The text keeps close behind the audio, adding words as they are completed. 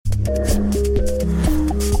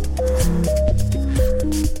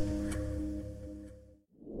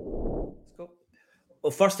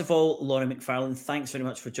Well, first of all, Laurie McFarlane, thanks very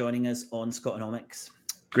much for joining us on Scotonomics.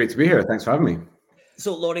 Great to be here. Thanks for having me.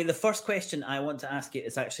 So, Laurie, the first question I want to ask you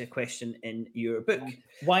is actually a question in your book.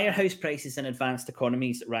 Why are house prices in advanced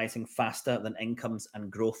economies rising faster than incomes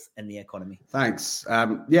and growth in the economy? Thanks.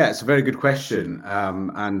 It's a very good question.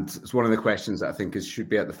 And it's one of the questions that I think should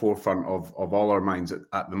be at the forefront of all our minds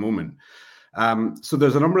at the moment. So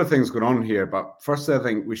there's a number of things going on here, but firstly, I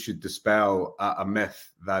think we should dispel a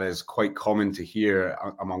myth that is quite common to hear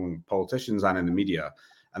among politicians and in the media.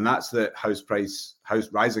 And that's that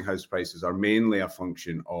rising house prices are mainly a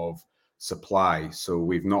function of supply. So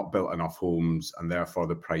we've not built enough homes and therefore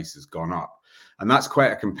the price has gone up. And that's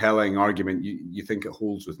quite a compelling argument. You think it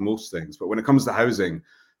holds with most things. But when it comes to housing,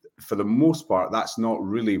 for the most part, that's not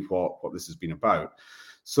really what this has been about.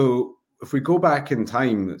 So if we go back in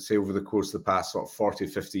time, let's say over the course of the past sort of 40,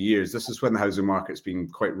 50 years, this is when the housing market's been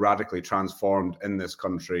quite radically transformed in this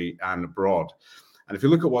country and abroad. And if you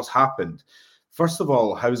look at what's happened, first of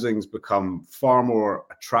all, housing's become far more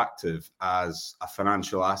attractive as a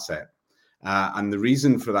financial asset. And the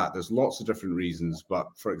reason for that, there's lots of different reasons. But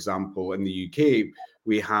for example, in the UK,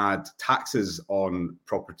 we had taxes on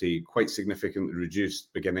property quite significantly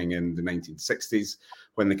reduced beginning in the 1960s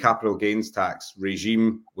when the capital gains tax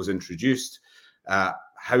regime was introduced.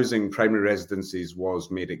 Housing primary residences was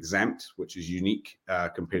made exempt, which is unique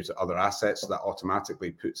compared to other assets. So that automatically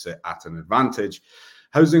puts it at an advantage.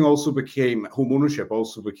 Home ownership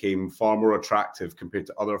also became far more attractive compared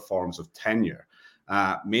to other forms of tenure,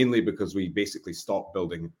 mainly because we basically stopped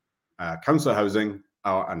building council housing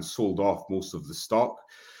and sold off most of the stock.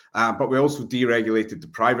 But we also deregulated the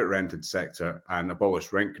private rented sector and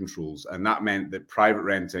abolished rent controls. And that meant that private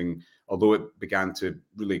renting, although it began to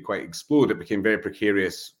really quite explode, it became a very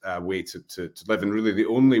precarious way to live. And really the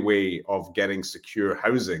only way of getting secure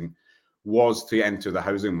housing was to enter the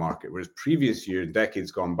housing market, whereas previous years,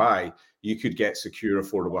 decades gone by, you could get secure,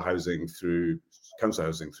 affordable housing through council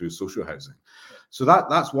housing, through social housing. So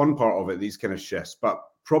that's one part of it, these kind of shifts. But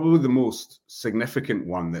probably the most significant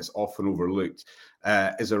one that's often overlooked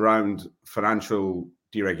is around financial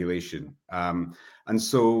deregulation. And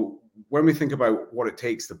so when we think about what it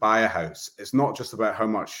takes to buy a house, it's not just about how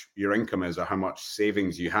much your income is or how much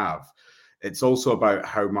savings you have. It's also about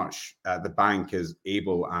how much the bank is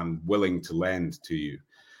able and willing to lend to you.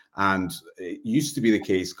 And it used to be the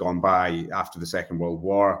case gone by after the Second World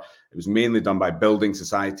War. It was mainly done by building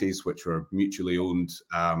societies, which were mutually owned,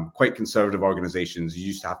 quite conservative organizations. You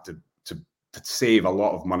used to have to save a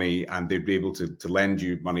lot of money, and they'd be able to lend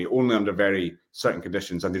you money only under very certain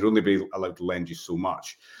conditions, and they'd only be allowed to lend you so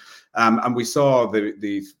much. And we saw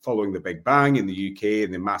the following the Big Bang in the UK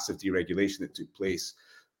and the massive deregulation that took place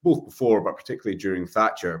both before, but particularly during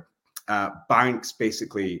Thatcher, banks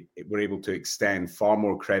basically were able to extend far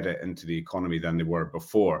more credit into the economy than they were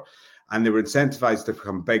before. And they were incentivized to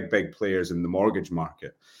become big players in the mortgage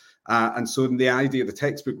market. And so the idea, the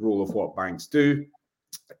textbook role of what banks do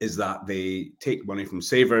is that they take money from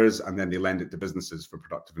savers and then they lend it to businesses for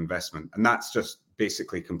productive investment. And that's just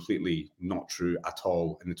basically completely not true at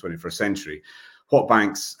all in the 21st century. What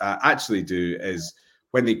banks actually do is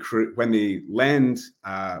when they lend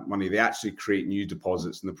money, they actually create new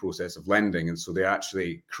deposits in the process of lending. And so they're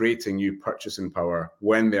actually creating new purchasing power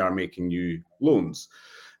when they are making new loans.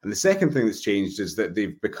 And the second thing that's changed is that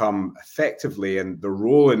they've become effectively, and the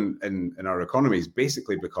role in our economy has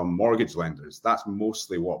basically become mortgage lenders. That's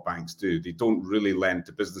mostly what banks do. They don't really lend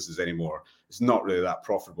to businesses anymore. It's not really that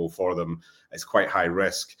profitable for them. It's quite high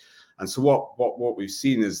risk. And so what we've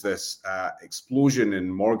seen is this explosion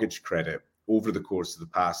in mortgage credit over the course of the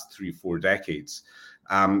past 3-4 decades.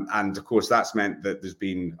 And of course, that's meant that there's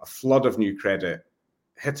been a flood of new credit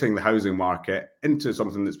hitting the housing market into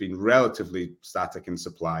something that's been relatively static in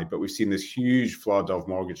supply. But we've seen this huge flood of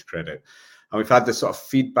mortgage credit. And we've had this sort of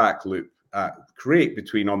feedback loop create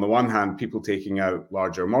between, on the one hand, people taking out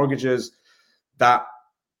larger mortgages, that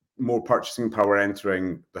more purchasing power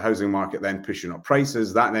entering the housing market, then pushing up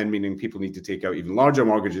prices. That then meaning people need to take out even larger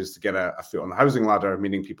mortgages to get a foot on the housing ladder,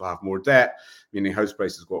 meaning people have more debt, meaning house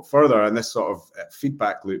prices go up further. And this sort of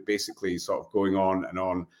feedback loop basically sort of going on and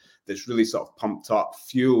on, that's really sort of pumped up,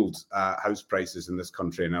 fueled house prices in this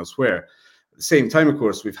country and elsewhere. At the same time, of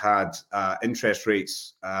course, we've had interest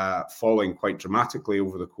rates falling quite dramatically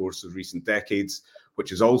over the course of recent decades,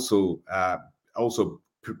 which has also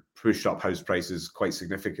pushed up house prices quite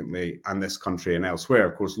significantly in this country and elsewhere.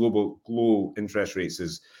 Of course, low interest rates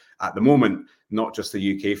is at the moment not just a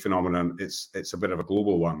UK phenomenon; it's a bit of a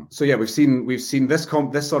global one. So yeah, we've seen this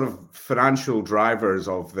sort of financial drivers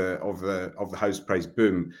of the house price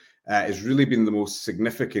boom has really been the most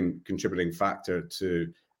significant contributing factor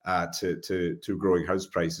to to growing house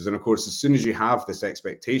prices. And of course, as soon as you have this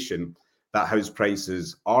expectation that house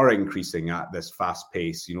prices are increasing at this fast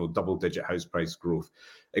pace, double-digit house price growth,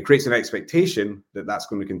 it creates an expectation that that's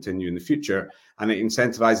going to continue in the future, and it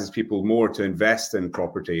incentivizes people more to invest in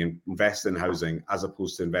property and invest in housing as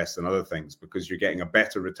opposed to invest in other things, because you're getting a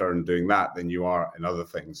better return doing that than you are in other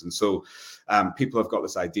things. And so people have got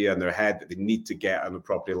this idea in their head that they need to get on the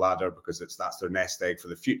property ladder because that's their nest egg for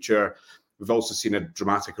the future. We've also seen a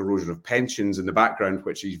dramatic erosion of pensions in the background,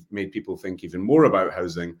 which has made people think even more about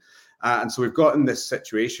housing. And so we've got in this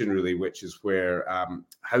situation, really, which is where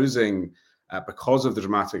housing, because of the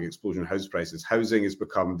dramatic explosion in house prices, housing has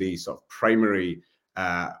become the sort of primary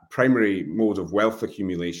mode of wealth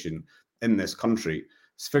accumulation in this country.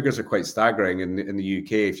 These figures are quite staggering in the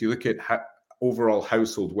UK. If you look at overall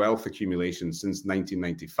household wealth accumulation since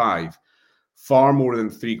 1995, far more than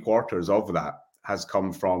 3/4 of that has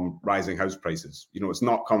come from rising house prices. It's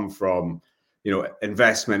not come from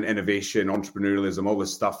investment, innovation, entrepreneurialism, all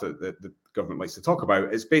this stuff that the government likes to talk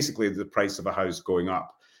about. It's basically the price of a house going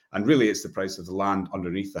up. And really, it's the price of the land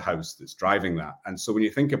underneath the house that's driving that. And so when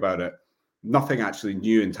you think about it, nothing actually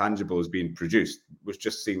new and tangible is being produced. We're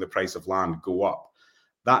just seeing the price of land go up.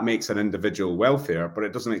 That makes an individual wealthier, but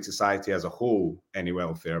it doesn't make society as a whole any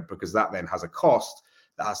wealthier, because that then has a cost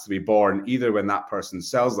that has to be borne either when that person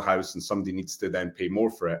sells the house and somebody needs to then pay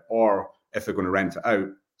more for it, or if they're going to rent it out,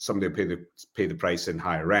 somebody will pay the price in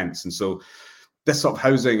higher rents. And so this sort of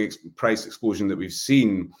housing price explosion that we've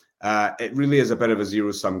seen, it really is a bit of a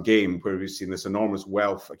zero-sum game, where we've seen this enormous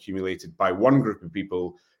wealth accumulated by one group of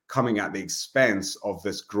people coming at the expense of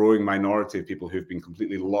this growing minority of people who've been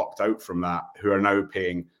completely locked out from that, who are now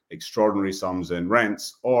paying extraordinary sums in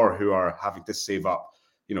rents, or who are having to save up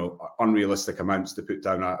unrealistic amounts to put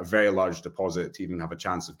down a very large deposit to even have a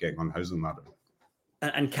chance of getting on the housing ladder.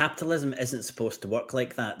 And capitalism isn't supposed to work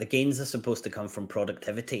like that. The gains are supposed to come from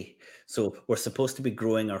productivity. So we're supposed to be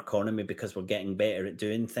growing our economy because we're getting better at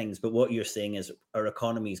doing things. But what you're saying is our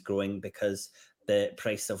economy is growing because the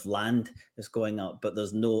price of land is going up, but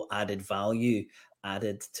there's no added value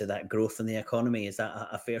added to that growth in the economy. Is that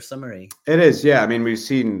a fair summary? It is, yeah. We've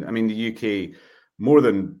seen, the UK, more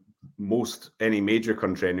than most any major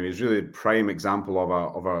country anyway, is really a prime example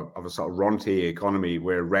of a sort of rentier economy,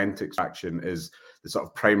 where rent extraction is the sort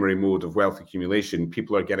of primary mode of wealth accumulation.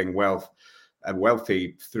 People are getting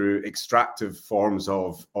wealthy through extractive forms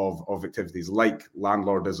of activities like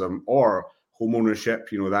landlordism or home ownership.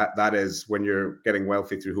 That is, when you're getting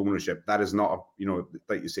wealthy through home ownership, that is not,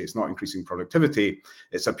 like you say, it's not increasing productivity.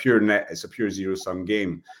 It's a pure zero-sum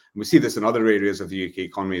game. And we see this in other areas of the UK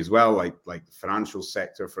economy as well, like the financial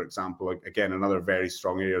sector, for example. Again, another very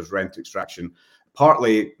strong area is rent extraction,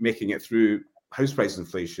 partly making it through house price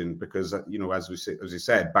inflation, because as we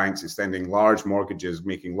said, banks extending large mortgages,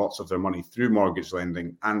 making lots of their money through mortgage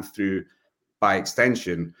lending, and by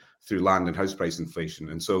extension through land and house price inflation.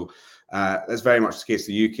 And so that's very much the case.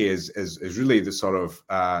 The UK is really the sort of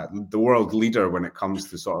the world leader when it comes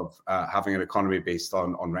to sort of having an economy based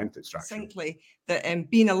on rent extraction. Simply that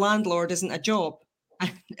being a landlord isn't a job,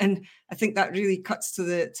 and I think that really cuts to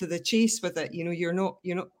the chase with it. You're not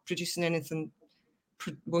producing anything.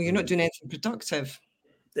 Well, you're not doing anything productive.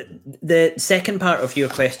 The second part of your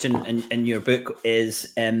question in your book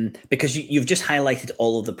is because you've just highlighted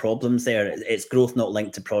all of the problems there. It's growth not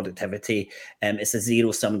linked to productivity. It's a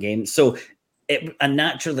zero-sum game. So a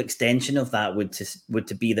natural extension of that would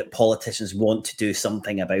to be that politicians want to do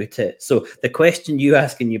something about it. So the question you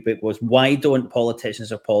ask in your book was, why don't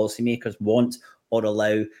politicians or policymakers want or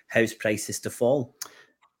allow house prices to fall?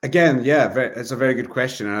 Again, yeah, it's a very good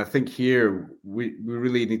question. And I think here we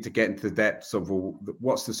really need to get into the depths of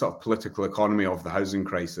what's the sort of political economy of the housing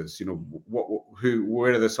crisis.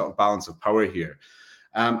 Where are the sort of balance of power here?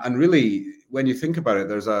 And really, when you think about it,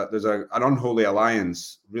 there's an unholy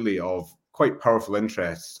alliance, really, of quite powerful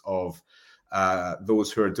interests of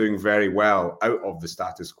those who are doing very well out of the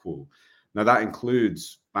status quo. Now, that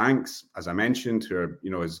includes banks, as I mentioned, who are,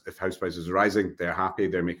 if house prices are rising, they're happy,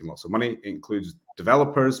 they're making lots of money. It includes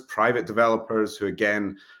developers, private developers, who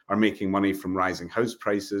again are making money from rising house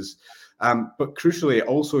prices. But crucially, it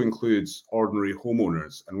also includes ordinary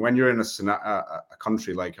homeowners. And when you're in a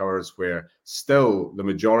country like ours, where still the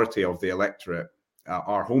majority of the electorate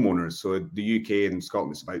are homeowners, so the UK and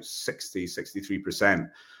Scotland, it's about 63%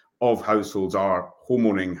 of households are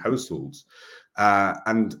homeowning households.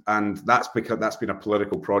 And that's because that's been a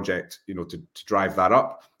political project, to drive that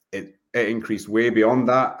up. It increased way beyond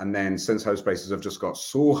that. And then since house prices have just got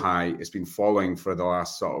so high, it's been falling for the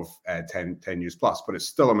last sort of 10 years plus, but it's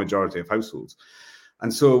still a majority of households.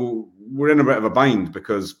 And so we're in a bit of a bind,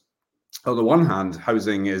 because on the one hand,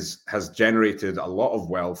 housing has generated a lot of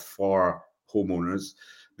wealth for homeowners.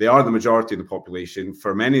 They are the majority of the population.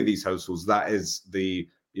 For many of these households, that is the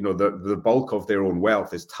bulk of their own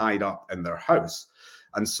wealth is tied up in their house.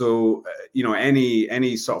 And so,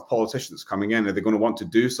 any sort of politicians coming in, are they going to want to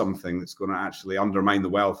do something that's going to actually undermine the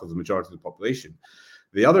wealth of the majority of the population?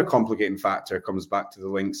 The other complicating factor comes back to the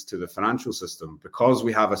links to the financial system, because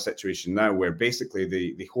we have a situation now where basically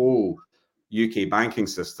the whole UK banking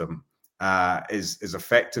system is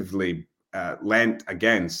effectively lent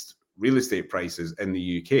against real estate prices in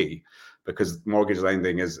the UK, because mortgage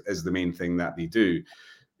lending is the main thing that they do.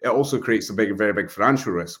 It also creates a very big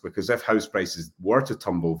financial risk, because if house prices were to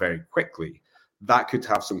tumble very quickly, that could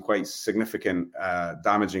have some quite significant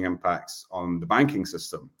damaging impacts on the banking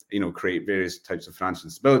system, create various types of financial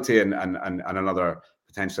instability and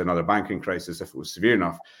potentially another banking crisis if it was severe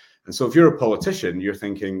enough. And so if you're a politician, you're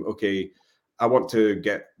thinking, okay, I want to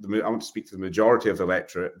speak to the majority of the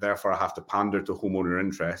electorate, therefore I have to pander to homeowner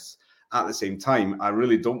interests. At the same time, I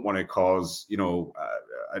really don't want to cause,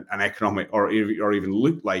 an economic or even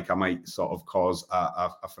look like I might sort of cause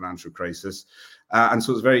a financial crisis. And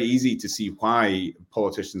so it's very easy to see why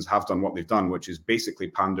politicians have done what they've done, which is basically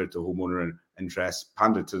pander to homeowner interests,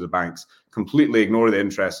 pander to the banks, completely ignore the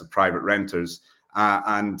interests of private renters,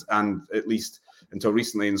 and at least until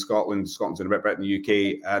recently in Scotland's doing a bit better than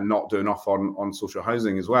the UK, not do enough on social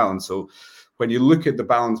housing as well. And so when you look at the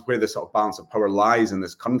balance, where the sort of balance of power lies in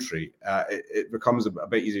this country, it becomes a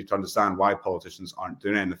bit easier to understand why politicians aren't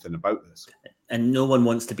doing anything about this. And no one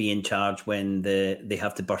wants to be in charge when they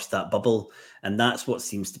have to burst that bubble. And that's what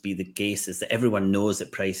seems to be the case, is that everyone knows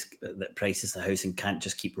that prices of housing can't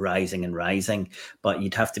just keep rising and rising. But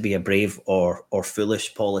you'd have to be a brave or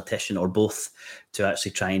foolish politician, or both, to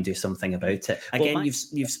actually try and do something about it. Again,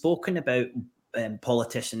 you've spoken about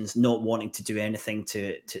politicians not wanting to do anything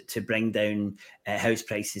to bring down house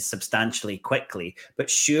prices substantially quickly, but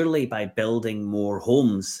surely by building more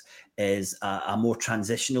homes is a more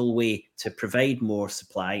transitional way to provide more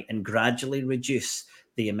supply and gradually reduce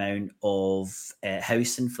the amount of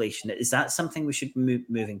house inflation. Is that something we should be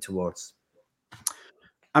moving towards?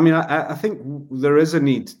 I mean, I think there is a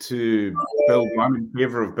need to build. I'm in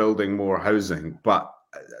favour of building more housing, but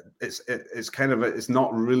it's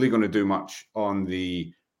not really going to do much on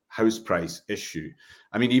the house price issue.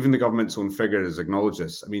 I mean, even the government's own figures acknowledge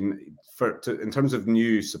this. I mean, in terms of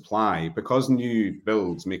new supply, because new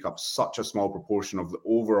builds make up such a small proportion of the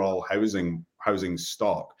overall housing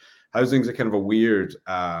stock, housing's a kind of a weird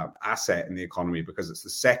asset in the economy, because it's the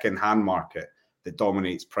second-hand market that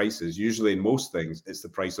dominates prices. Usually in most things, it's the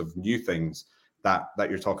price of new things that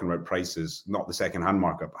you're talking about prices, not the second-hand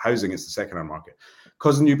market. But housing is the second-hand market.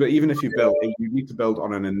 Because even if you build, you need to build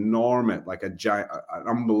on an enormous, like an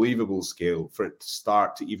unbelievable scale for it to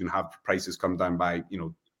start to even have prices come down by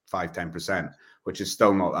 5-10%, which is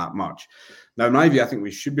still not that much. Now, in my view, I think we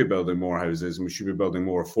should be building more houses, and we should be building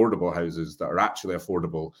more affordable houses that are actually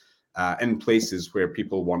affordable in places where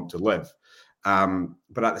people want to live.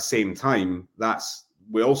 But at the same time,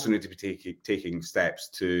 we also need to be taking steps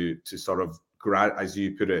to sort of, as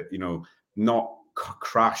you put it, not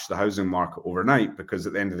crash the housing market overnight, because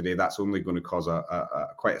at the end of the day, that's only going to cause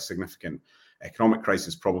quite a significant economic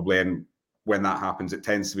crisis probably. And when that happens, it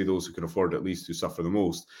tends to be those who can afford it at least who suffer the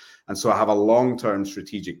most. And so I have a long-term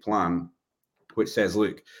strategic plan which says,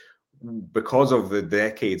 look, because of the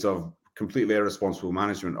decades of completely irresponsible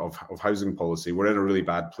management of housing policy, we're in a really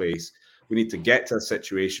bad place. We need to get to a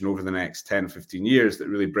situation over the next 10, 15 years that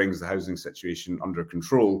really brings the housing situation under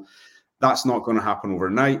control. That's not going to happen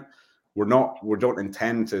overnight. We don't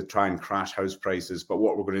intend to try and crash house prices, but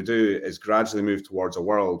what we're going to do is gradually move towards a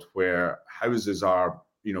world where houses are,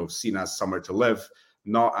 seen as somewhere to live,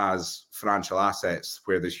 not as financial assets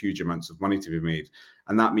where there's huge amounts of money to be made.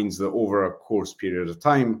 And that means that over a course period of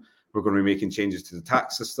time, we're going to be making changes to the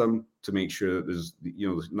tax system to make sure that there's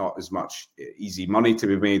not as much easy money to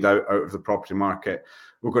be made out of the property market.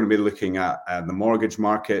 We're going to be looking at the mortgage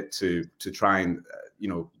market to try and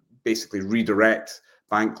basically redirect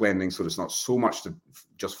bank lending so it's not so much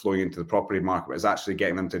just flowing into the property market, but it's actually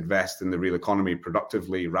getting them to invest in the real economy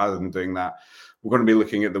productively rather than doing that. We're going to be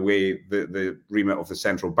looking at the way the remit of the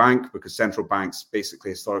central bank, because central banks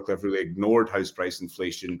basically historically have really ignored house price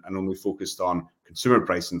inflation and only focused on consumer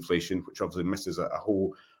price inflation, which obviously misses a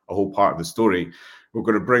whole part of the story. We're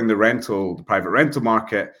going to bring the private rental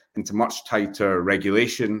market into much tighter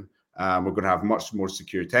regulation. We're going to have much more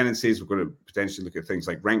secure tenancies. We're going to potentially look at things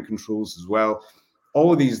like rent controls as well.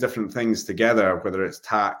 All of these different things together, whether it's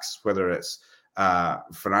tax, whether it's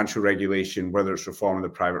financial regulation, whether it's reforming the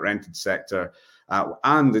private rented sector,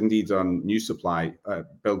 and indeed on new supply,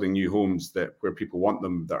 building new homes where people want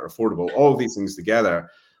them that are affordable. All of these things together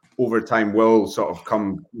over time will sort of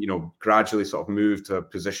come, gradually sort of move to a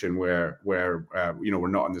position where we're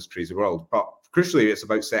not in this crazy world. But crucially, it's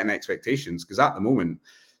about setting expectations, because at the moment,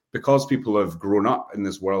 because people have grown up in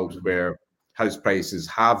this world where house prices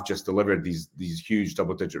have just delivered these huge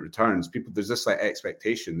double-digit returns, there's this like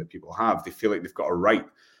expectation that people have. They feel like they've got a right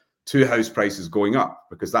to house prices going up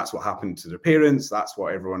because that's what happened to their parents. That's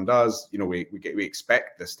what everyone does. We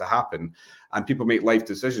expect this to happen, and people make life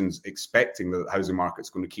decisions expecting that the housing market's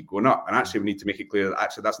going to keep going up. And actually, we need to make it clear that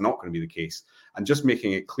actually that's not going to be the case. And just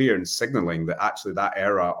making it clear and signaling that actually that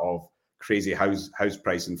era of crazy house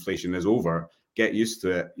price inflation is over. Get used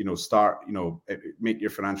to it. Start. Make your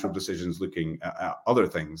financial decisions looking at other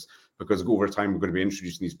things, because over time we're going to be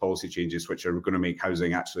introducing these policy changes which are going to make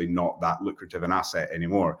housing actually not that lucrative an asset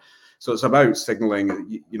anymore. So it's about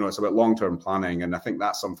signaling, it's about long-term planning. And I think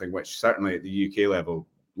that's something which certainly at the UK level,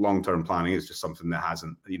 long-term planning is just something that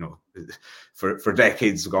hasn't, for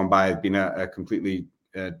decades gone by, been a completely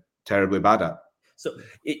terribly bad at. So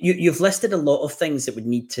you've listed a lot of things that would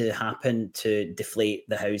need to happen to deflate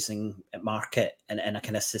the housing market in a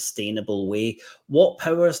kind of sustainable way. What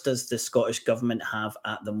powers does the Scottish Government have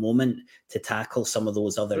at the moment to tackle some of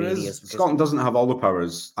those other areas? Scotland doesn't have all the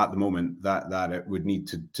powers at the moment that it would need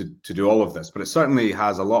to do all of this, but it certainly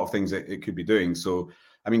has a lot of things that it could be doing. So,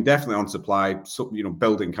 I mean, definitely on supply, so,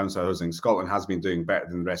 building council housing, Scotland has been doing better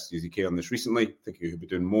than the rest of the UK on this recently. I think it could be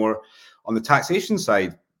doing more. On the taxation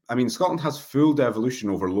side, I mean, Scotland has full devolution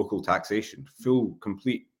over local taxation, full,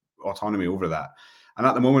 complete autonomy over that. And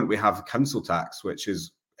at the moment, we have council tax, which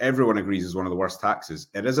is, everyone agrees, is one of the worst taxes.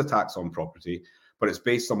 It is a tax on property, but it's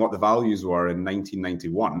based on what the values were in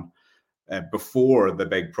 1991, before the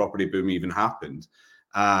big property boom even happened.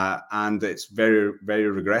 And it's very, very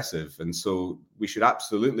regressive. And so we should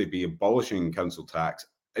absolutely be abolishing council tax,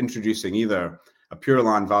 introducing either a pure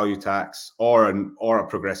land value tax or a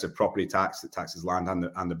progressive property tax that taxes land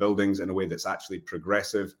and the buildings in a way that's actually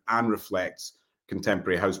progressive and reflects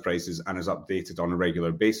contemporary house prices and is updated on a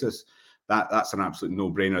regular basis. That's an absolute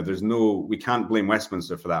no-brainer. We can't blame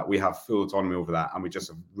Westminster for that. We have full autonomy over that, and we just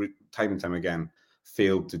have time and time again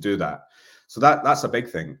failed to do that. So that's a big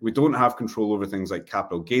thing. We don't have control over things like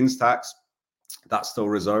capital gains tax. That's still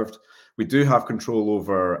reserved. We do have control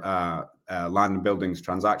over land and buildings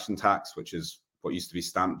transaction tax, which is what used to be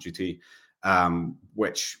stamp duty,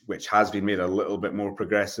 which has been made a little bit more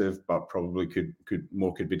progressive, but probably could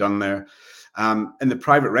be done there. In the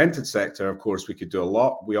private rented sector, of course, we could do a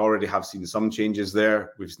lot. We already have seen some changes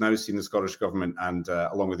there. We've now seen the Scottish Government and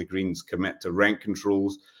along with the Greens commit to rent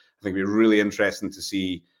controls. I think it'd be really interesting to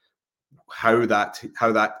see how that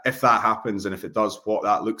if that happens, and if it does, what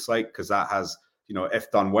that looks like, because that has, if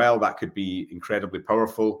done well, that could be incredibly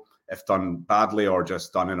powerful. If done badly or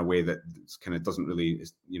just done in a way that kind of doesn't really,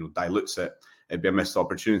 dilutes it, it'd be a missed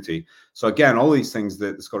opportunity. So again, all these things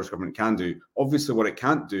that the Scottish Government can do. Obviously, what it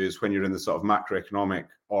can't do is when you're in the sort of macroeconomic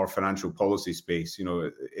or financial policy space,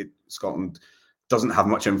 Scotland doesn't have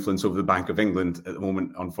much influence over the Bank of England at the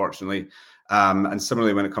moment, unfortunately. And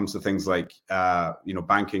similarly, when it comes to things like,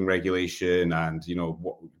 banking regulation and,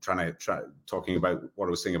 talking about what I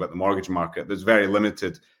was saying about the mortgage market, there's very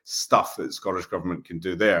limited stuff that the Scottish Government can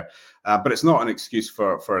do there. But it's not an excuse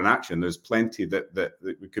for inaction. There's plenty that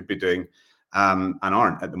we could be doing and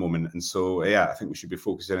aren't at the moment. And so, I think we should be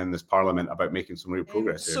focusing in this Parliament about making some real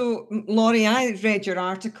progress here. So, Laurie, I read your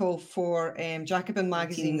article for Jacobin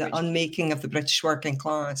magazine, The Unmaking of the British Working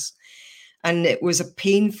Class. And it was a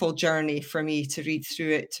painful journey for me to read through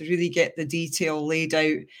it, to really get the detail laid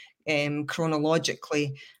out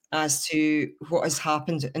chronologically as to what has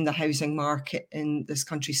happened in the housing market in this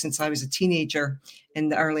country since I was a teenager in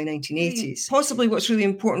the early 1980s. Possibly what's really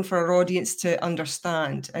important for our audience to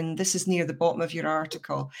understand, and this is near the bottom of your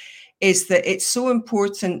article, is that it's so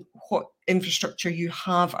important what infrastructure you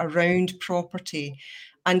have around property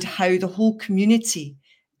and how the whole community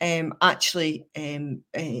actually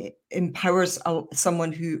empowers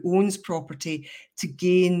someone who owns property to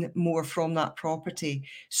gain more from that property.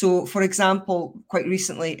 So, for example, quite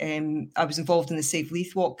recently, I was involved in the Save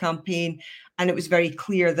Leith Walk campaign, and it was very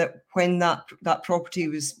clear that when that property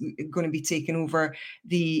was going to be taken over,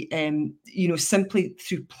 simply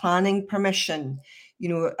through planning permission,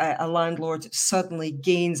 a landlord suddenly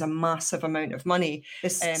gains a massive amount of money.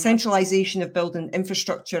 This centralisation of building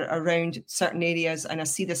infrastructure around certain areas, and I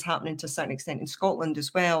see this happening to a certain extent in Scotland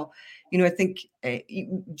as well. I think, do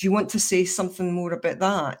you want to say something more about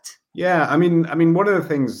that? Yeah, I mean, one of the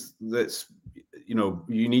things that's,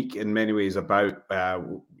 unique in many ways about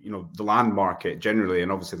the land market generally,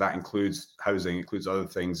 and obviously that includes housing, includes other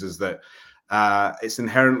things, is that it's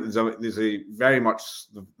inherently, there's a very much,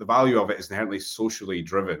 the value of it is inherently socially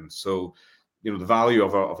driven. So the value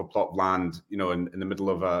of a plot of land in the middle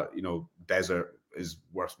of a desert is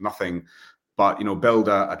worth nothing, but build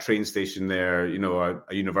a train station there,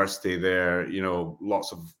 a university there,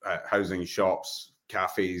 lots of housing, shops,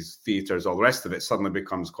 cafes, theaters, all the rest of it suddenly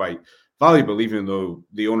becomes quite valuable, even though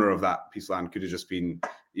the owner of that piece of land could have just been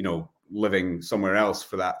living somewhere else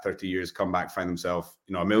for that 30 years, come back, find himself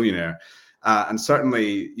a millionaire. And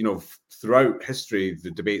certainly throughout history,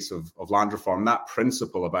 the debates of land reform, that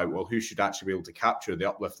principle about, well, who should actually be able to capture the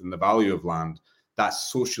uplift in the value of land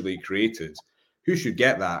that's socially created, who should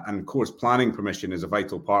get that? And of course, planning permission is a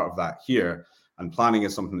vital part of that here. And planning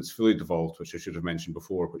is something that's fully devolved, which I should have mentioned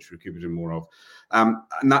before, which we could be doing more of. And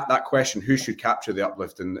that question, who should capture the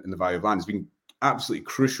uplift in the value of land, has been absolutely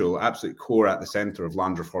crucial, absolutely core at the centre of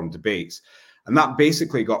land reform debates. And that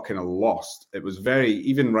basically got kind of lost. It was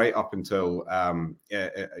even right up until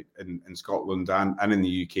in Scotland and in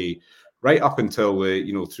the UK, right up until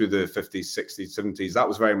through the 50s, 60s, 70s, that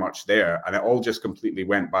was very much there. And it all just completely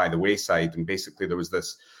went by the wayside. And basically there was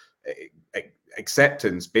this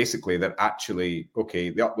acceptance basically that actually, okay,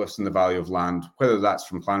 the uplifts in the value of land, whether that's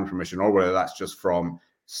from planning permission or whether that's just from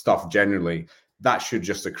stuff generally, that should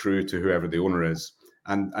just accrue to whoever the owner is.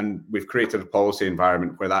 And we've created a policy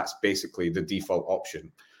environment where that's basically the default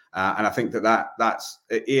option. And I think that's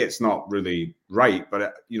it's not really right, but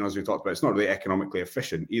as we talked about, it's not really economically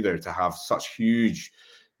efficient either to have such huge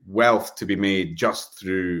wealth to be made just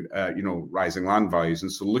through rising land values.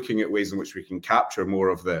 And so looking at ways in which we can capture more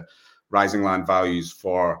of the rising land values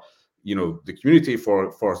for the community,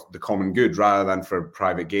 for the common good rather than for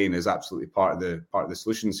private gain is absolutely part of the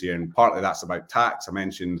solutions here. And partly that's about tax. I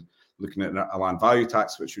mentioned looking at a land value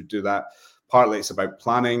tax, which would do that. Partly it's about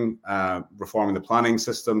planning, reforming the planning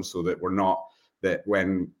system so that that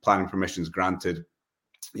when planning permission is granted,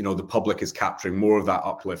 the public is capturing more of that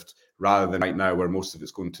uplift rather than right now where most of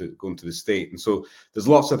it's going to the state. And so there's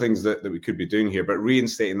lots of things that we could be doing here, but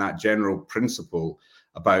reinstating that general principle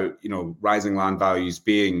about rising land values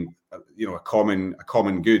being a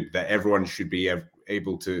common good that everyone should be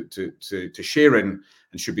able to share in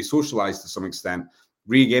and should be socialized to some extent.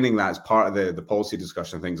 Regaining that as part of the policy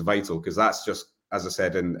discussion, I think, is vital, because that's just, as I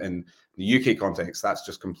said, in the UK context, that's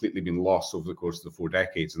just completely been lost over the course of the 4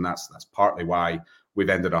 decades, and that's partly why we've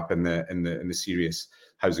ended up in the serious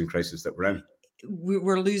housing crisis that we're in.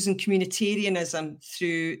 We're losing communitarianism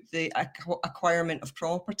through the acquirement of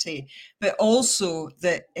property, but also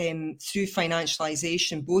that through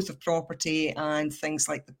financialisation, both of property and things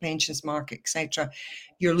like the pensions market, etc.,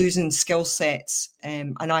 you're losing skill sets.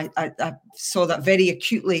 And I saw that very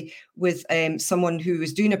acutely with someone who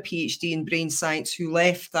was doing a PhD in brain science who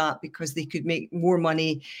left that because they could make more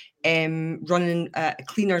money running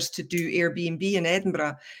cleaners to do Airbnb in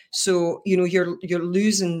Edinburgh. So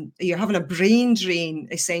you're having a brain drain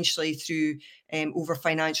essentially through over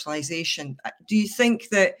financialisation. Do you think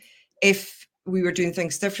that if we were doing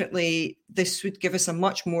things differently, this would give us a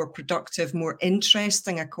much more productive, more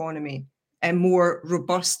interesting economy and more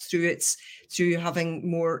robust through having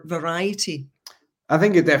more variety? I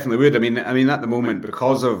think it definitely would. I mean, at the moment,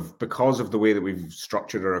 because of the way that we've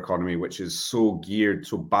structured our economy, which is so geared,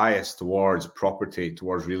 so biased towards property,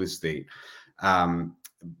 towards real estate,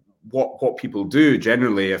 what people do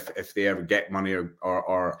generally, if they ever get money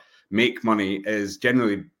or make money, is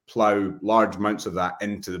generally plough large amounts of that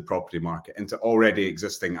into the property market, into already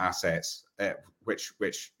existing assets, which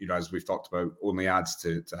as we've talked about, only adds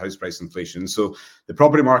to house price inflation. So the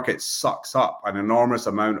property market sucks up an enormous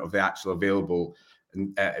amount of the actual available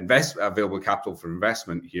capital for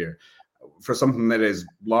investment here for something that is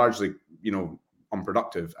largely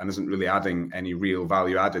unproductive and isn't really adding any real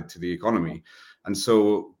value added to the economy. And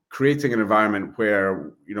so creating an environment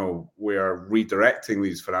where we're redirecting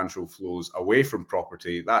these financial flows away from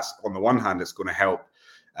property, that's, on the one hand, it's going to help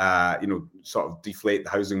sort of deflate the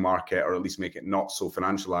housing market, or at least make it not so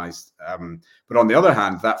financialized, but on the other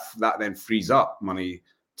hand, that then frees up money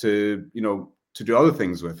to do other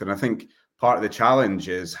things with. And I think part of the challenge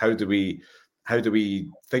is how do we sort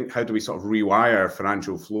of rewire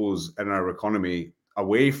financial flows in our economy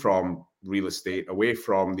away from real estate, away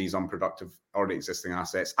from these unproductive already existing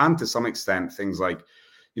assets, and to some extent things like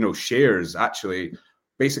shares. Actually,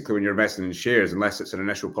 basically, when you're investing in shares, unless it's an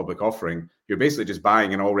initial public offering, you're basically just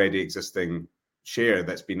buying an already existing share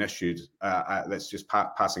that's been issued, that's just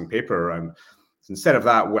passing paper around. So instead of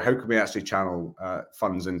that, how can we actually channel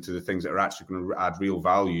funds into the things that are actually going to add real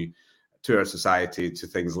value to our society, to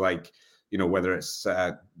things like whether it's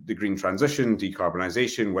the green transition,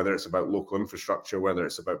 decarbonisation, whether it's about local infrastructure, whether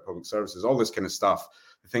it's about public services, all this kind of stuff,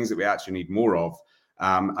 the things that we actually need more of.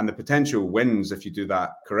 And the potential wins, if you do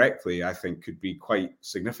that correctly, I think could be quite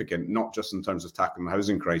significant, not just in terms of tackling the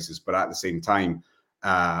housing crisis, but at the same time,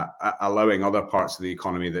 allowing other parts of the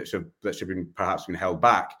economy that should perhaps been held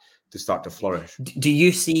back to start to flourish. Do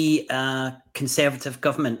you see a Conservative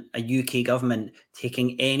government, a UK government,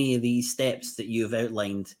 taking any of these steps that you've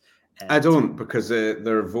outlined? I don't, because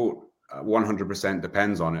their vote 100%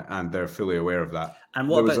 depends on it, and they're fully aware of that. And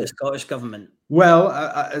what about the Scottish government? Well,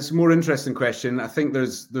 it's a more interesting question. I think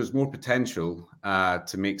there's more potential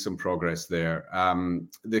to make some progress there.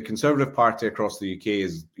 The Conservative Party across the UK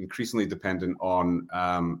is increasingly dependent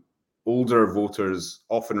on older voters,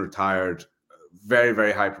 often retired, very,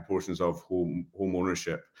 very high proportions of home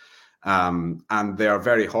ownership. And they are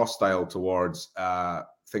very hostile towards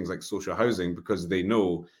things like social housing, because they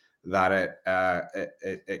know that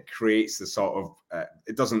it creates the sort of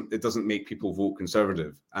it doesn't make people vote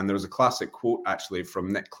Conservative. And there was a classic quote actually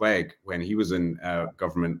from Nick Clegg when he was in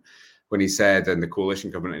government, when he said, in the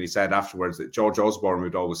coalition government, and he said afterwards that George Osborne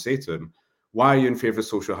would always say to him, "Why are you in favour of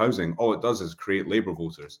social housing? All it does is create Labour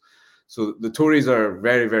voters." So the Tories are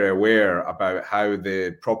very, very aware about how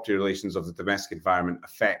the property relations of the domestic environment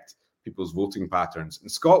affect people's voting patterns. In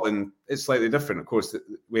Scotland, it's slightly different. Of course,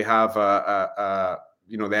 we have the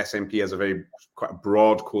SNP has quite a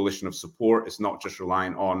broad coalition of support. It's not just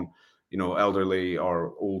relying on, elderly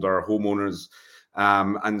or older homeowners.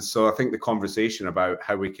 And so I think the conversation about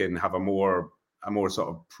how we can have a more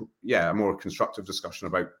constructive discussion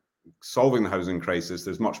about solving the housing crisis,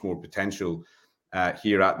 there's much more potential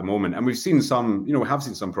here at the moment. And we've seen some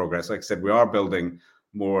progress. Like I said, we are building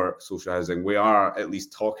more social housing. We are at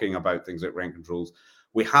least talking about things like rent controls.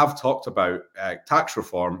 We have talked about tax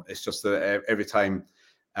reform. It's just that every time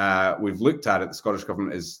we've looked at it, the Scottish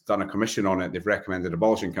Government has done a commission on it. They've recommended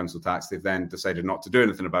abolishing council tax. They've then decided not to do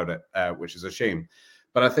anything about it, which is a shame.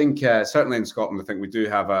 But I think certainly in Scotland, I think we do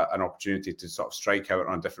have an opportunity to sort of strike out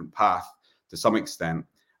on a different path to some extent.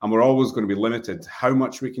 And we're always going to be limited to how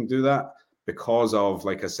much we can do that, because of,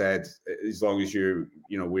 like I said, as long as we're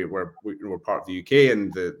part of the UK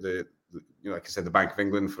and like I said, the Bank of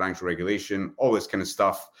England, financial regulation, all this kind of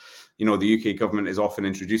stuff. The UK government is often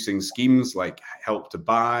introducing schemes like Help to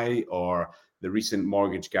Buy or the recent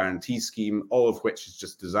mortgage guarantee scheme, all of which is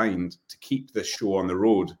just designed to keep this show on the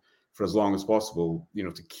road for as long as possible,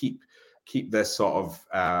 to keep this sort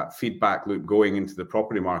of feedback loop going into the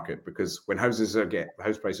property market. Because when house prices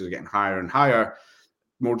are getting higher and higher,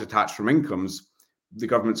 more detached from incomes, the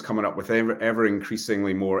government's coming up with ever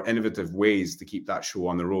increasingly more innovative ways to keep that show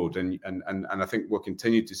on the road. And I think we'll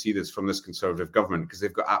continue to see this from this Conservative government, because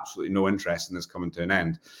they've got absolutely no interest in this coming to an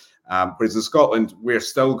end. Whereas in Scotland, we're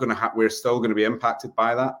still going to be impacted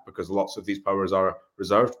by that, because lots of these powers are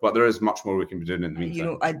reserved, but there is much more we can be doing in the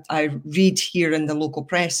meantime. I read here in the local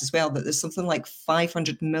press as well that there's something like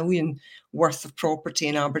 500 million worth of property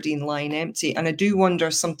in Aberdeen lying empty. And I do wonder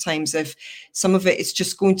sometimes if some of it is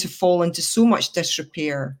just going to fall into so much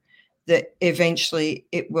disrepair that eventually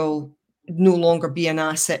it will no longer be an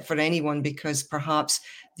asset for anyone, because perhaps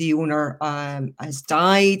the owner has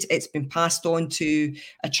died, it's been passed on to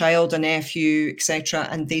a child, a nephew, etc.,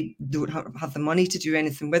 and they don't have the money to do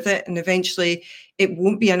anything with it, and eventually it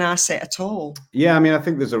won't be an asset at all. Yeah, I mean, I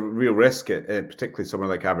think there's a real risk, particularly somewhere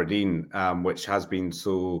like Aberdeen, which has been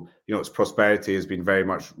so, its prosperity has been very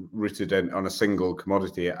much rooted on a single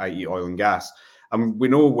commodity, i.e. oil and gas. And we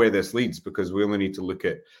know where this leads, because we only need to look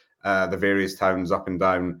at the various towns up and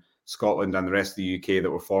down Scotland and the rest of the UK that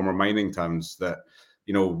were former mining towns that,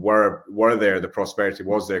 were there, the prosperity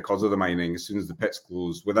was there because of the mining. As soon as the pits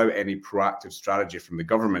closed, without any proactive strategy from the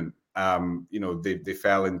government, they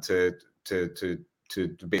fell into to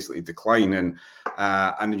basically decline.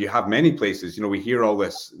 And you have many places, we hear all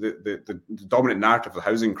this, the dominant narrative of the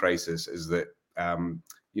housing crisis is that,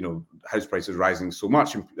 house prices rising so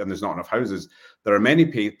much and there's not enough houses. There are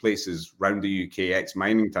many places around the UK,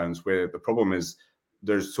 ex-mining towns, where the problem is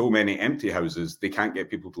there's so many empty houses, they can't get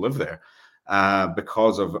people to live there.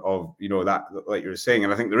 Because of that, like you were saying.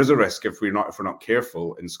 And I think there is a risk if we're not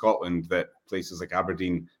careful in Scotland that places like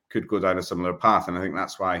Aberdeen could go down a similar path. And I think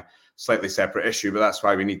that's why, slightly separate issue, but that's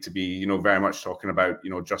why we need to be very much talking about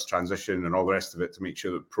just transition and all the rest of it, to make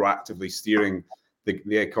sure that proactively steering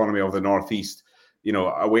the economy of the Northeast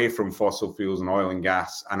away from fossil fuels and oil and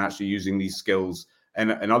gas, and actually using these skills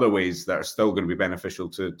in other ways that are still going to be beneficial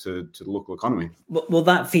to the local economy. Well,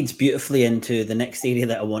 that feeds beautifully into the next area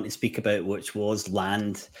that I want to speak about, which was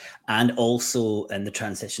land, and also in the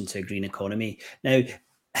transition to a green economy. Now,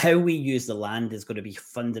 how we use the land is going to be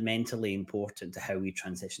fundamentally important to how we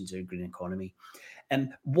transition to a green economy.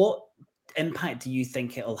 What impact do you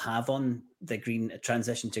think it'll have on the green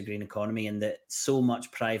transition to green economy, and that so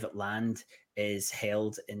much private land is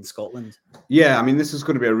held in Scotland? Yeah, I mean, this is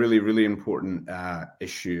going to be a really, really important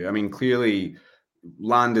issue. I mean, clearly,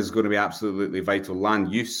 land is going to be absolutely vital.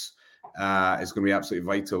 Land use is going to be absolutely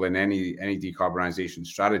vital in any decarbonisation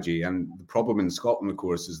strategy. And the problem in Scotland, of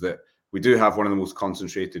course, is that we do have one of the most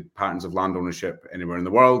concentrated patterns of land ownership anywhere in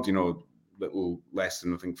the world. You know, little less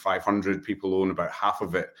than, I think, 500 people own about half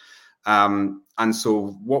of it. And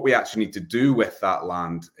so what we actually need to do with that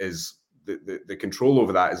land is the control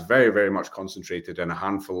over that is very, very much concentrated in a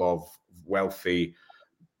handful of wealthy,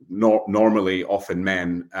 normally often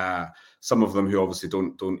men, some of them who obviously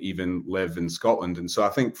don't even live in Scotland. And so I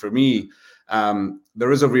think for me,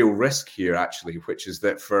 there is a real risk here, actually, which is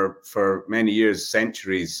that for many years,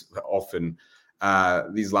 centuries, often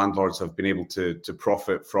these landlords have been able to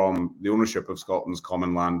profit from the ownership of Scotland's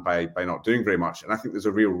common land by not doing very much. And I think there's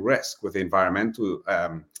a real risk with the environmental.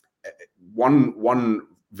 One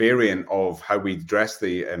variant of how we address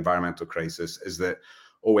the environmental crisis is that,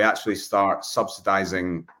 we actually start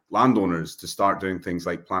subsidizing landowners to start doing things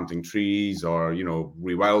like planting trees or, you know,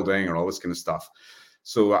 rewilding or all this kind of stuff.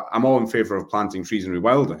 So I'm all in favor of planting trees and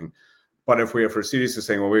rewilding. But if we're seriously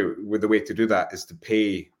saying, the way to do that is to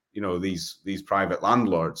pay, you know, these private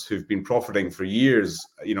landlords who've been profiting for years,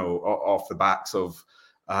 you know, off the backs of,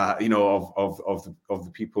 you know, of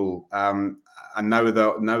the people, and now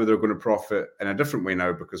they're going to profit in a different way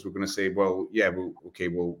now, because we're going to say, well, yeah,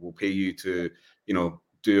 we'll pay you to, you know,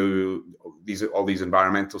 do all these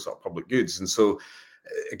environmental sort of public goods. And so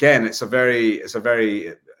again, it's a very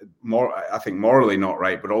I think morally not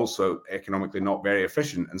right, but also economically not very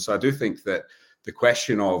efficient. And so I do think that the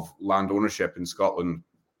question of land ownership in Scotland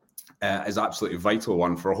is absolutely a vital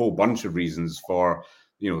one for a whole bunch of reasons, for,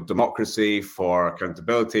 you know, democracy, for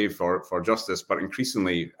accountability, for justice, but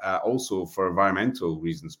increasingly also for environmental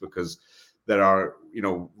reasons, because there are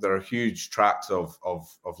huge tracts of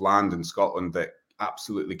land in Scotland that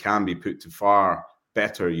absolutely can be put to far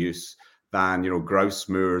better use than, you know, grouse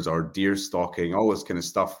moors or deer stalking, all this kind of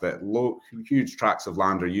stuff that huge tracts of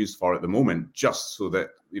land are used for at the moment, just so that,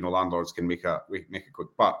 you know, landlords can make a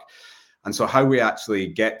quick buck. And so how we actually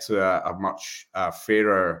get to a much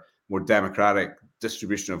fairer, more democratic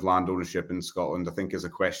distribution of land ownership in Scotland, I think, is a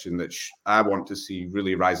question that I want to see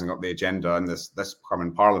really rising up the agenda in this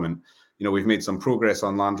coming Parliament. You know, we've made some progress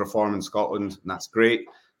on land reform in Scotland, and that's great.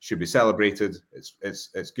 Should be celebrated.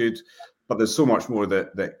 It's good, but there's so much more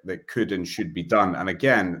that could and should be done. And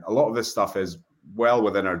again, a lot of this stuff is well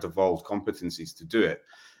within our devolved competencies to do it.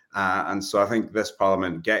 And so I think this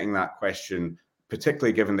Parliament getting that question,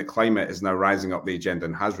 particularly given that climate is now rising up the agenda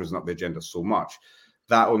and has risen up the agenda so much,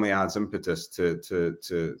 that only adds impetus to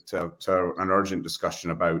an urgent discussion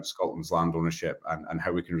about Scotland's land ownership and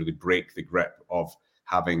how we can really break the grip of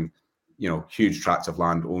having, you know, huge tracts of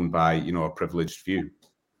land owned by, you know, a privileged few.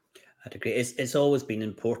 I'd agree. It's always been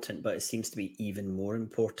important, but it seems to be even more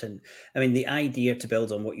important. I mean, the idea, to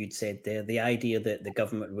build on what you'd said there, the idea that the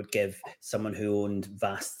government would give someone who owned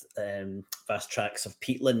vast tracts of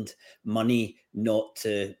peatland money not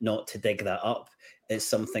to dig that up is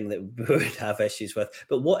something that we would have issues with.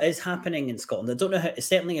 But what is happening in Scotland, I don't know how, it's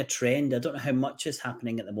certainly a trend. I don't know how much is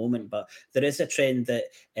happening at the moment, but there is a trend that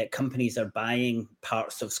companies are buying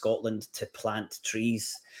parts of Scotland to plant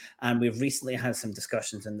trees. And we've recently had some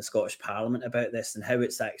discussions in the Scottish Parliament about this and how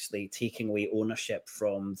it's actually taking away ownership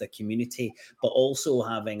from the community, but also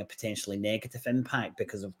having a potentially negative impact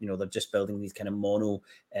because of, you know, they're just building these kind of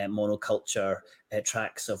monoculture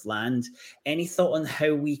tracts of land. Any thought on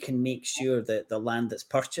how we can make sure that the land that's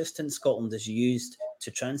purchased in Scotland is used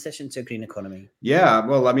to transition to a green economy? Yeah,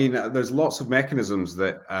 well, I mean, there's lots of mechanisms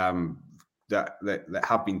that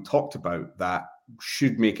have been talked about that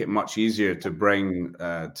should make it much easier to bring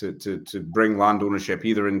bring land ownership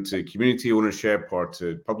either into community ownership or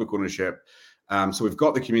to public ownership. So we've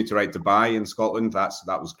got the community right to buy in Scotland. That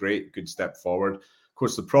was great, good step forward. Of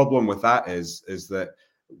course, the problem with that is that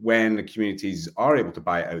when the communities are able to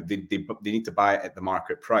buy it out, they need to buy it at the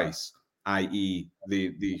market price, i.e.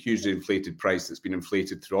 the hugely inflated price that's been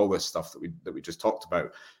inflated through all this stuff that we just talked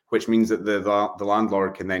about, which means that the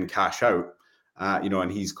landlord can then cash out, you know,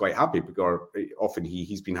 and he's quite happy because often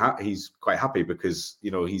he's quite happy because, you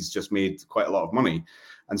know, he's just made quite a lot of money.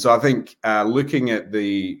 And so I think looking at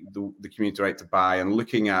the community right to buy and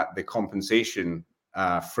looking at the compensation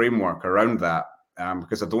framework around that,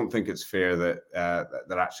 because I don't think it's fair that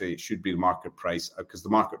actually it should be the market price, because the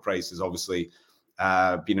market price has obviously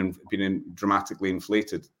been dramatically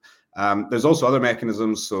inflated. There's also other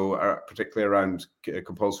mechanisms, so particularly around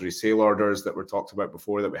compulsory sale orders that were talked about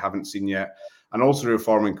before that we haven't seen yet, and also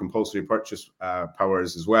reforming compulsory purchase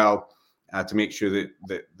powers as well, to make sure that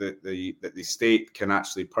the state can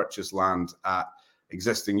actually purchase land at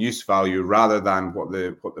existing use value rather than what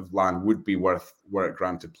the land would be worth were it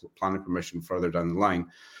granted planning permission further down the line.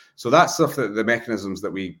 So that's stuff that the mechanisms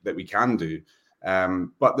that we can do.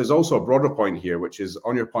 But there's also a broader point here, which is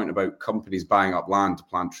on your point about companies buying up land to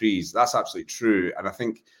plant trees. That's absolutely true. And I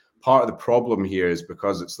think part of the problem here is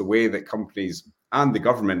because it's the way that companies and the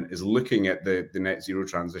government is looking at the net zero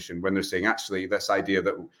transition, when they're saying, actually, this idea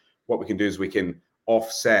that what we can do is we can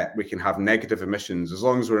offset, we can have negative emissions. As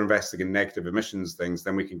long as we're investing in negative emissions things,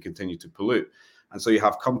 then we can continue to pollute. And so you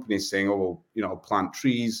have companies saying, oh, well, I'll plant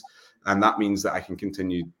trees, and that means that I can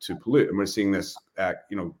continue to pollute. And we're seeing this,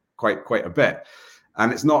 quite a bit.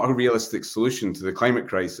 And it's not a realistic solution to the climate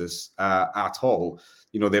crisis at all.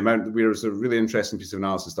 There's a really interesting piece of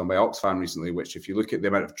analysis done by Oxfam recently, which if you look at the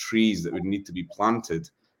amount of trees that would need to be planted,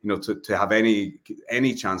 to have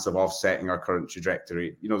any chance of offsetting our current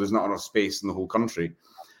trajectory, there's not enough space in the whole country.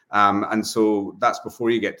 And so that's before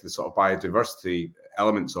you get to the sort of biodiversity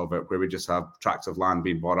elements of it, where we just have tracts of land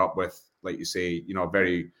being bought up with, like you say, a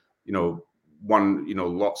very,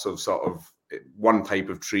 lots of sort of one type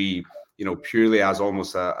of tree, purely as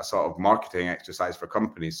almost a sort of marketing exercise for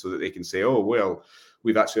companies, so that they can say, oh, well,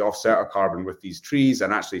 we've actually offset our carbon with these trees,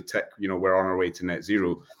 and actually we're on our way to net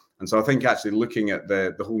zero. And so I think actually looking at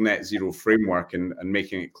the whole net zero framework and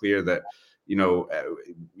making it clear that,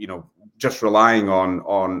 just relying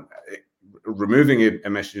on removing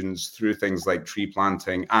emissions through things like tree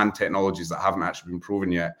planting and technologies that haven't actually been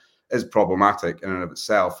proven yet is problematic in and of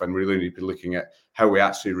itself. And we really need to be looking at how we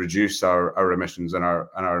actually reduce our emissions and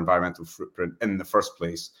our environmental footprint in the first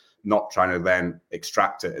place, not trying to then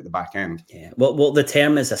extract it at the back end. Yeah, well, the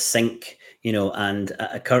term is a sink, and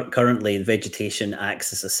currently the vegetation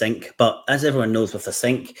acts as a sink. But as everyone knows, with a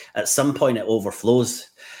sink, at some point it overflows.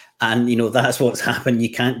 And, that's what's happened.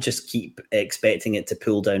 You can't just keep expecting it to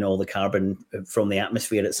pull down all the carbon from the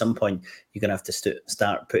atmosphere. At some point, you're going to have to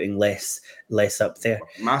start putting less up there.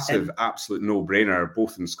 Massive, absolute no-brainer,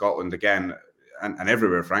 both in Scotland, again, and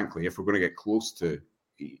everywhere, frankly, if we're going to get close to,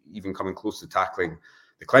 even coming close to tackling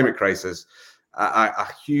the climate crisis, a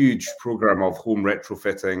huge program of home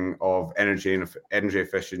retrofitting of energy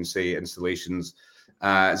efficiency installations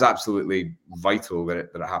is absolutely vital that it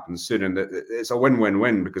happens soon. And it's a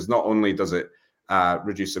win-win-win, because not only does it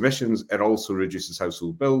reduce emissions, it also reduces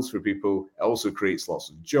household bills for people. It also creates lots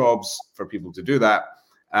of jobs for people to do that.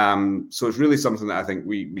 So it's really something that I think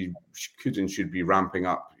we could and should be ramping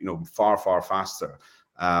up, far, far faster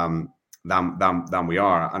than we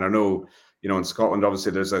are. And I know, in Scotland,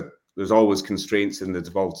 obviously there's always constraints in the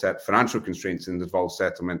devolved financial constraints in the devolved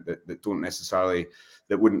settlement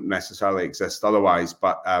that wouldn't necessarily exist otherwise.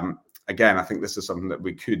 But again, I think this is something that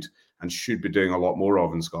we could and should be doing a lot more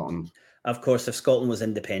of in Scotland. Of course, if Scotland was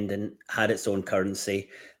independent, had its own currency,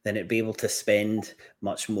 then it'd be able to spend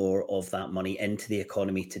much more of that money into the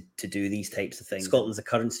economy to do these types of things. Scotland's a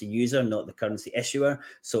currency user, not the currency issuer,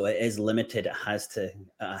 so it is limited. It has to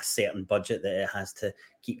a certain budget that it has to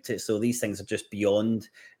keep to. So these things are just beyond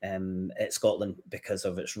Scotland because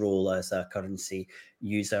of its role as a currency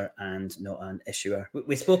user and not an issuer.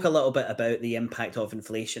 We spoke a little bit about the impact of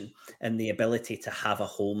inflation and the ability to have a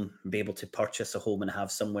home, be able to purchase a home and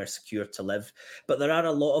have somewhere secure to live. But there are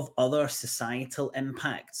a lot of other societal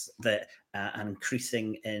impacts that an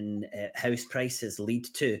increasing in house prices lead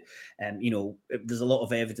to. There's a lot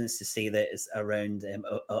of evidence to say that it's around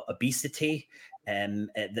obesity,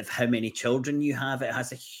 how many children you have. It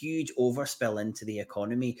has a huge overspill into the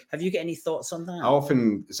economy. Have you got any thoughts on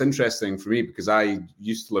that? It's interesting for me because I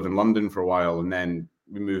used to live in London for a while, and then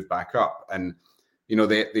we moved back up. And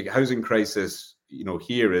the housing crisis,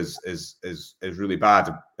 here is really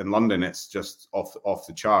bad. In London, it's just off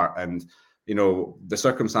the chart. And the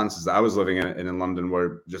circumstances that I was living in London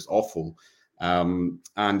were just awful. And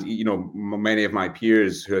many of my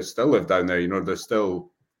peers who still live down there, they're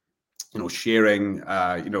still sharing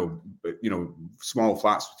small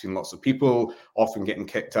flats between lots of people, often getting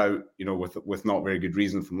kicked out with not very good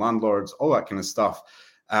reason from landlords, all that kind of stuff.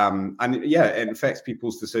 It affects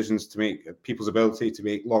people's ability to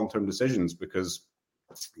make long-term decisions, because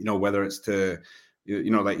whether it's to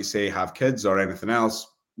like you say, have kids or anything else,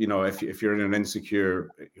 if you're in an insecure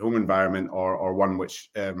home environment or one which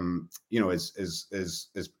is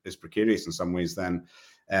precarious in some ways, then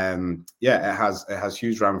it has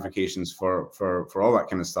huge ramifications for all that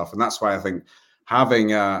kind of stuff. And that's why I think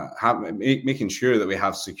making sure that we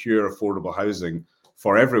have secure, affordable housing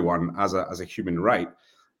for everyone as a human right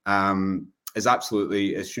is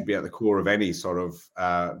absolutely, it should be at the core of any sort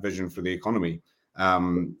of vision for the economy.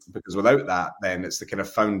 Because without that, then it's the kind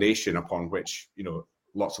of foundation upon which,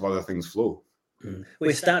 lots of other things flow.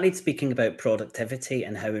 We started speaking about productivity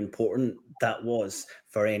and how important that was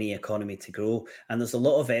for any economy to grow. And there's a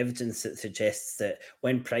lot of evidence that suggests that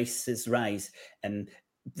when prices rise,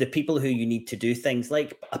 the people who you need to do things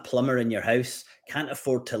like a plumber in your house can't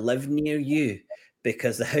afford to live near you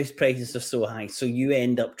because the house prices are so high. So you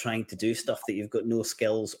end up trying to do stuff that you've got no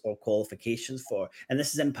skills or qualifications for. And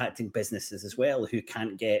this is impacting businesses as well, who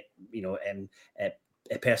can't get,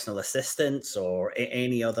 a personal assistance or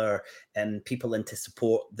any other people in to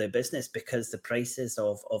support the business because the prices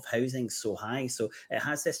of housing is so high. So it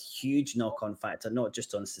has this huge knock-on factor, not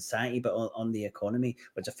just on society, but on the economy,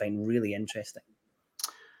 which I find really interesting.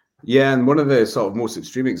 Yeah, and one of the sort of most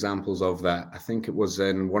extreme examples of that, I think it was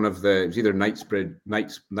in it was either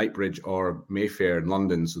Knightsbridge or Mayfair in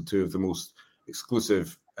London, so two of the most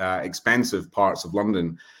exclusive, expensive parts of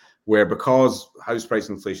London, where because house price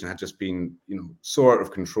inflation had just been, so out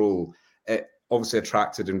of control, it obviously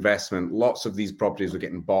attracted investment. Lots of these properties were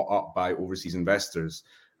getting bought up by overseas investors,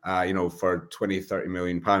 for 20, 30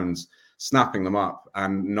 million pounds, snapping them up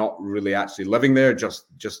and not really actually living there, just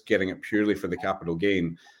getting it purely for the capital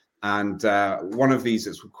gain. And one of these,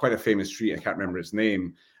 it's quite a famous street, I can't remember its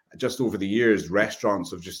name. Just over the years,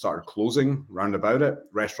 restaurants have just started closing round about it,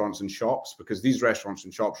 restaurants and shops, because these restaurants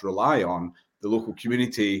and shops rely on the local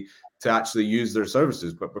community to actually use their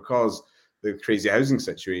services. But because the crazy housing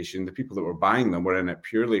situation, the people that were buying them were in it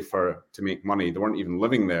purely to make money. They weren't even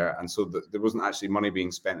living there. And so there wasn't actually money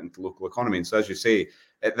being spent into the local economy. And so, as you say,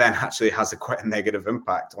 it then actually has quite a negative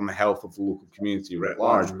impact on the health of the local community writ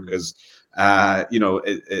large, because the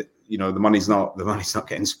money's not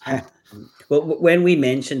getting spent. Well, when we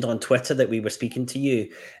mentioned on Twitter that we were speaking to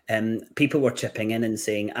you, people were chipping in and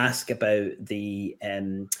saying, ask about the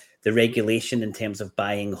regulation in terms of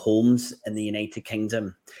buying homes in the United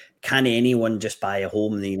Kingdom. Can anyone just buy a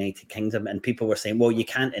home in the United Kingdom? And people were saying, well, you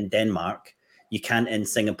can't in Denmark, you can't in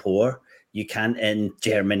Singapore, you can't in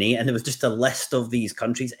Germany. And there was just a list of these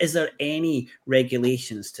countries. Is there any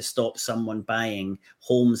regulations to stop someone buying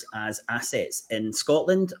homes as assets in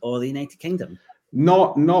Scotland or the United Kingdom?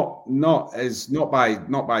 Not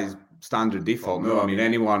by standard default. No, I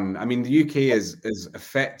mean, the UK is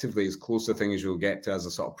effectively as close a thing as you'll get to as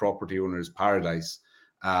a sort of property owner's paradise.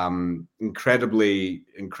 Incredibly,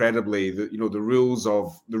 the rules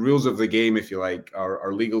of the game, if you like,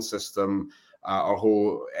 our legal system, our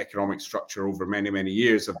whole economic structure over many, many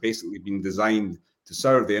years have basically been designed to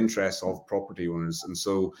serve the interests of property owners. And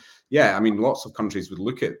so, yeah, I mean, lots of countries would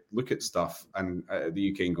look at stuff and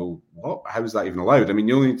the UK and go, what? How is that even allowed? I mean,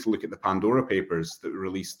 you only need to look at the Pandora Papers that were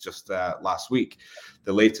released just last week,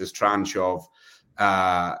 the latest tranche of,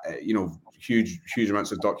 huge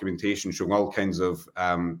amounts of documentation showing all kinds of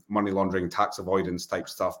money laundering, tax avoidance type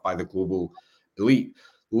stuff by the global elite.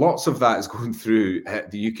 Lots of that is going through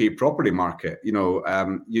the UK property market.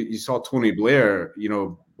 You saw Tony Blair,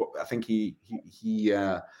 I think he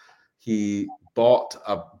bought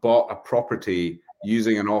a property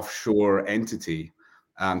using an offshore entity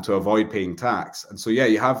to avoid paying tax. And so, yeah,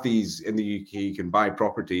 you have these in the UK. You can buy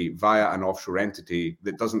property via an offshore entity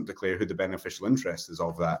that doesn't declare who the beneficial interest is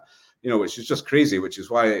of that. Which is just crazy. Which is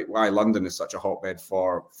why London is such a hotbed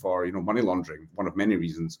for money laundering. One of many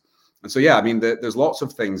reasons. And so, yeah, I mean, there's lots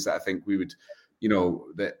of things that I think we would,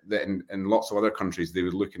 that in lots of other countries, they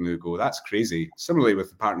would look and they would go, that's crazy. Similarly with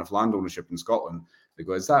the pattern of land ownership in Scotland, they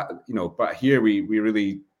go, is that, but here we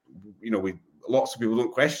really, lots of people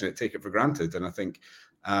don't question it, take it for granted. And I think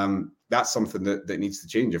that's something that needs to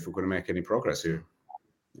change if we're going to make any progress here.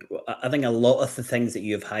 Well, I think a lot of the things that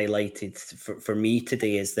you've highlighted for me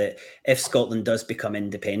today is that if Scotland does become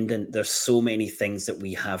independent, there's so many things that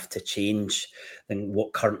we have to change than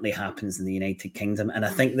what currently happens in the United Kingdom. And I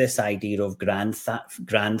think this idea of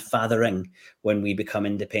grandfathering when we become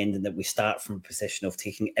independent, that we start from a position of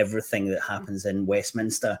taking everything that happens in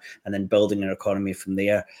Westminster and then building our economy from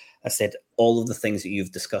there. I said all of the things that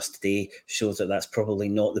you've discussed today shows that that's probably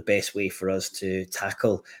not the best way for us to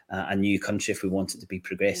tackle a new country if we want it to be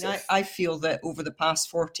progressive. I feel that over the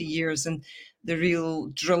past 40 years and the real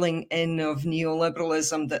drilling in of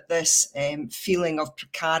neoliberalism, that this feeling of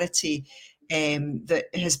precarity that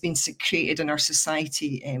has been created in our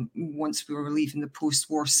society once we were leaving the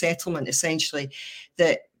post-war settlement, essentially,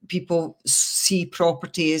 that people see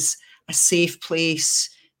property as a safe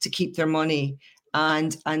place to keep their money.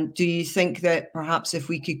 And do you think that perhaps if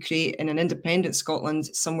we could create in an independent Scotland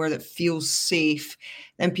somewhere that feels safe,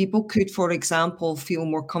 then people could, for example, feel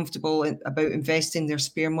more comfortable about investing their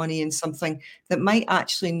spare money in something that might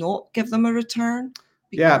actually not give them a return?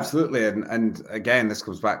 Yeah, absolutely. And again, this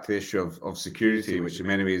comes back to the issue of security, which in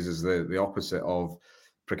many ways is the opposite of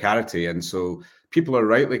precarity. And so people are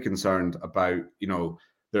rightly concerned about,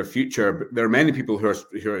 their future. But there are many people who are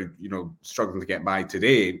struggling to get by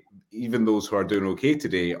today. Even those who are doing okay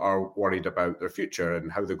today are worried about their future and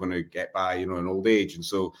how they're going to get by, in old age. And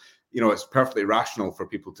so, it's perfectly rational for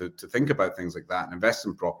people to think about things like that and invest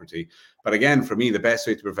in property. But again, for me, the best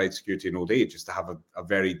way to provide security in old age is to have a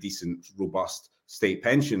very decent, robust state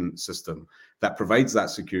pension system that provides that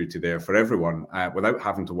security there for everyone without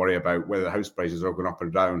having to worry about whether the house prices are going up or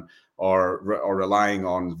down or relying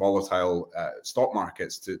on volatile stock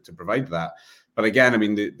markets to provide that. But again, I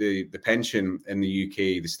mean, the pension in the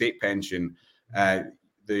UK, the state pension,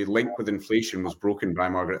 the link with inflation was broken by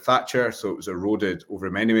Margaret Thatcher. So it was eroded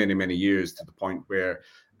over many, many, many years to the point where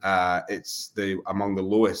it's among the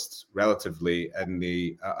lowest relatively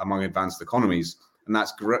among advanced economies. And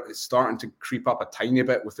it's starting to creep up a tiny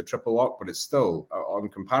bit with the triple lock, but it's still, on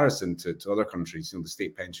comparison to other countries, the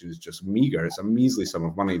state pension is just meager. It's a measly sum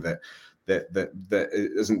of money that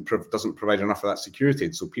doesn't provide enough of that security.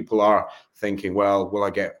 And so people are thinking, well, will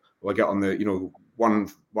I get on the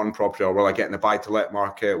one property, or will I get in the buy-to-let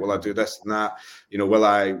market? Will I do this and that?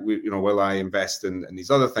 Will I invest in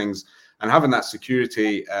these other things? And having that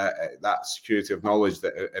security of knowledge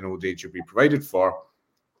that in old age you'll be provided for,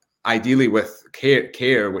 ideally with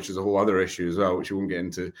care, which is a whole other issue as well, which we won't get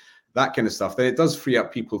into, that kind of stuff, then it does free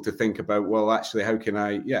up people to think about, well, actually, how can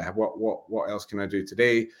I, what else can I do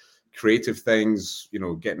today? Creative things,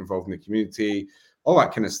 get involved in the community, all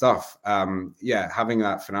that kind of stuff. Having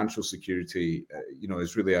that financial security,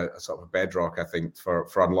 is really a sort of a bedrock, I think, for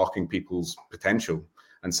unlocking people's potential.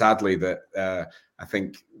 And sadly, that I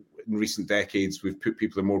think in recent decades, we've put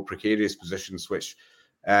people in more precarious positions, which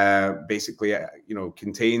basically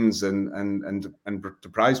contains and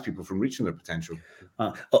deprives people from reaching their potential.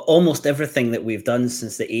 Almost everything that we've done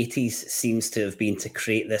since the 80s seems to have been to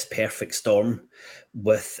create this perfect storm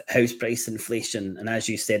with house price inflation, and as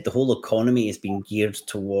you said, the whole economy has been geared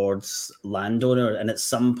towards landowner, and at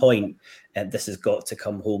some point this has got to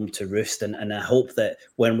come home to roost. And I hope that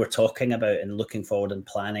when we're talking about and looking forward and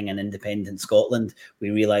planning an independent Scotland,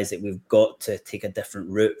 we realise that we've got to take a different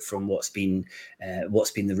route from what's been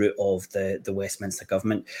the route of the Westminster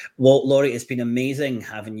government. Well, Laurie, it's been amazing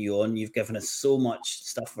having you on. You've given us so much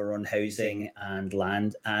stuff around housing and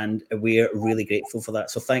land, and we're really grateful for that.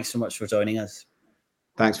 So thanks so much for joining us.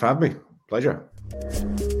 Thanks for having me. Pleasure.